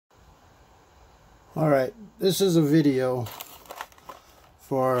Alright, this is a video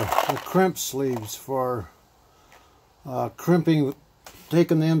for the crimp sleeves for crimping,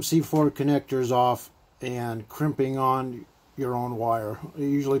 taking the MC4 connectors off and crimping on your own wire. I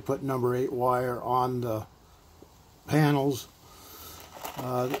usually put number 8 wire on the panels.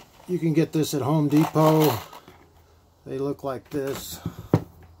 You can get this at Home Depot. They look like this.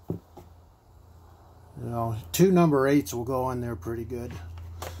 You know, 2 number 8s will go in there pretty good.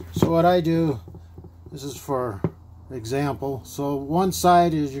 So what I do, this is for example. So one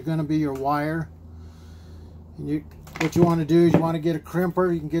side is you're going to be your wire. And what you want to do is you want to get a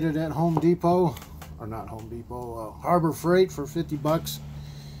crimper. You can get it at Home Depot, or not Home Depot, Harbor Freight for 50 bucks.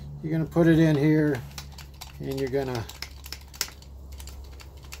 You're going to put it in here and you're going to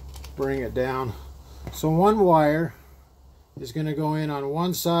bring it down. So one wire is going to go in on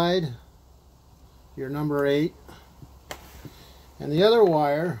one side, your number 8, and the other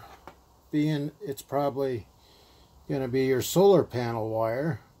wire, being it's probably going to be your solar panel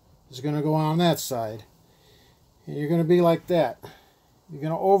wire, is going to go on that side. And you're going to be like that. You're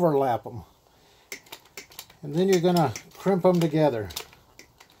going to overlap them. And then you're going to crimp them together.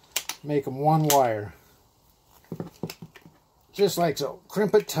 Make them one wire. Just like so.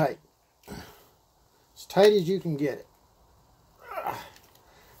 Crimp it tight. As tight as you can get it.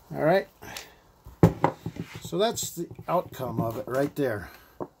 Alright. So that's the outcome of it right there.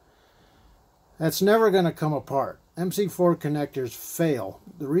 That's never going to come apart. MC4 connectors fail.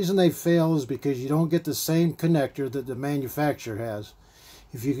 The reason they fail is because you don't get the same connector that the manufacturer has.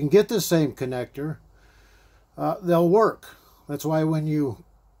 If you can get the same connector, they'll work. That's why when you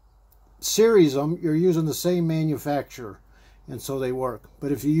series them, you're using the same manufacturer, and so they work.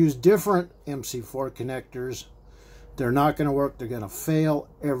 But if you use different MC4 connectors, they're not going to work. They're going to fail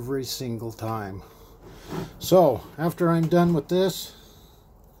every single time. So after I'm done with this,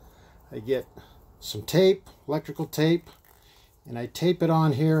 I get some tape, electrical tape, and I tape it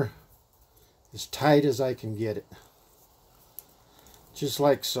on here as tight as I can get it. Just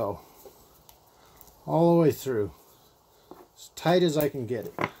like so. All the way through. As tight as I can get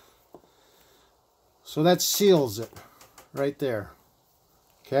it. So that seals it right there.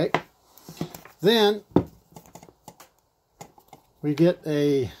 Okay? Then we get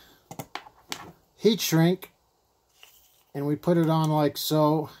a heat shrink and we put it on like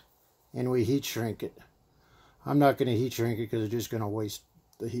so. And we heat shrink it. I'm not going to heat shrink it because it's just going to waste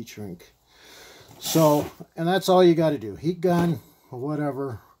the heat shrink. So, and that's all you got to do. Heat gun or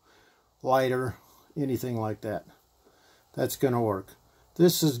whatever, lighter, anything like that. That's going to work.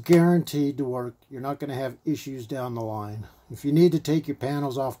 This is guaranteed to work. You're not going to have issues down the line. If you need to take your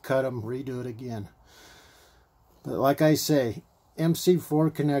panels off, cut them, redo it again. But like I say, MC4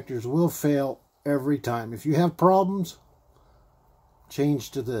 connectors will fail every time. If you have problems,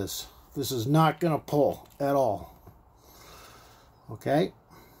 change to this. This is not going to pull at all. Okay?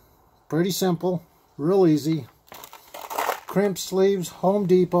 Pretty simple. Real easy. Crimp sleeves, Home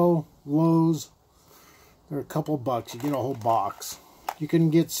Depot, Lowe's. They're a couple bucks. You get a whole box. You can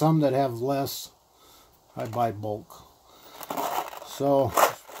get some that have less. I buy bulk. So,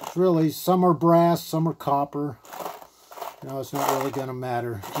 it's really, some are brass, some are copper. You know, it's not really going to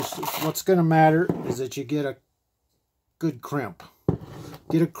matter. Just what's going to matter is that you get a good crimp.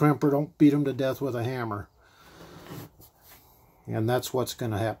 Get a crimper, don't beat them to death with a hammer. And that's what's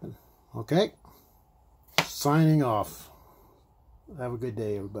going to happen. Okay? Signing off. Have a good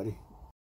day, everybody.